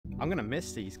I'm gonna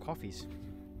miss these coffees.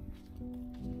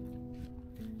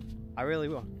 I really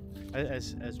will.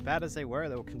 As bad as they were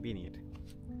convenient.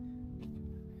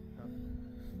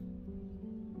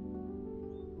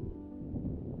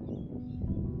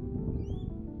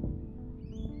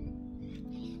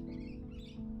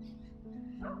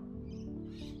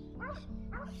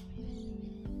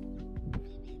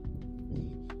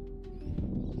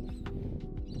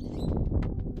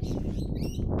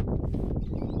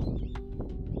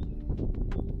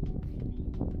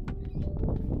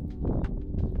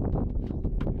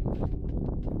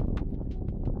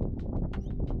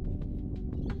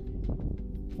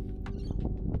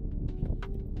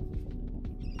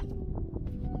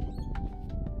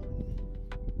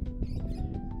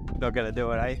 Not gonna do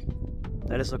it, eh?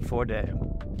 I just look forward to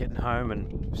getting home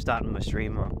and starting my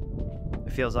stream.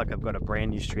 It feels like I've got a brand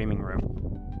new streaming room,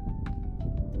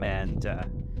 and I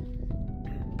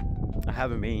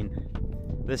haven't been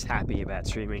this happy about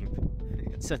streaming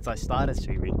since I started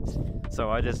streaming. So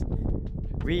I just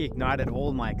reignited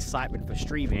all my excitement for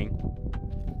streaming,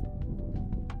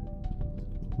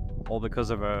 all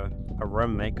because of a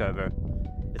room makeover.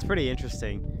 It's pretty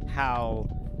interesting how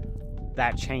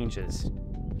that changes.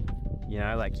 You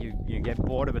know, like you get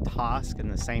bored of a task in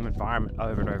the same environment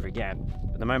over and over again.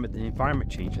 But the moment the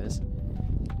environment changes,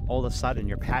 all of a sudden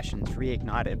your passion's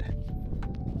reignited.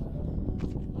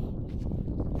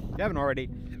 If you haven't already,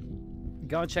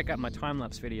 go and check out my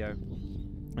time-lapse video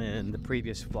in the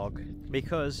previous vlog,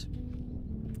 because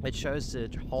it shows the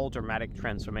whole dramatic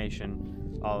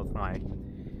transformation of my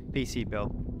PC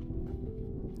build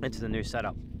into the new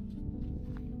setup.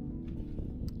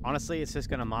 Honestly, it's just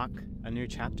going to mark a new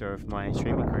chapter of my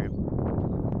streaming career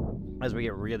as we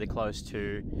get really close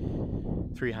to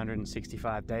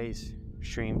 365 days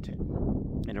streamed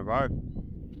in a row.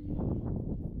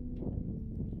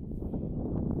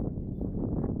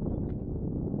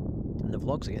 And the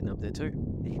vlogs are getting up there too.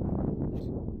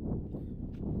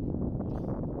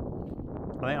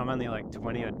 I think I'm only like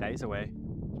 20 odd days away.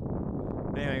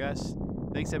 But anyway guys,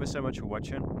 thanks ever so much for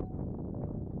watching.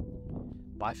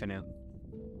 Bye for now.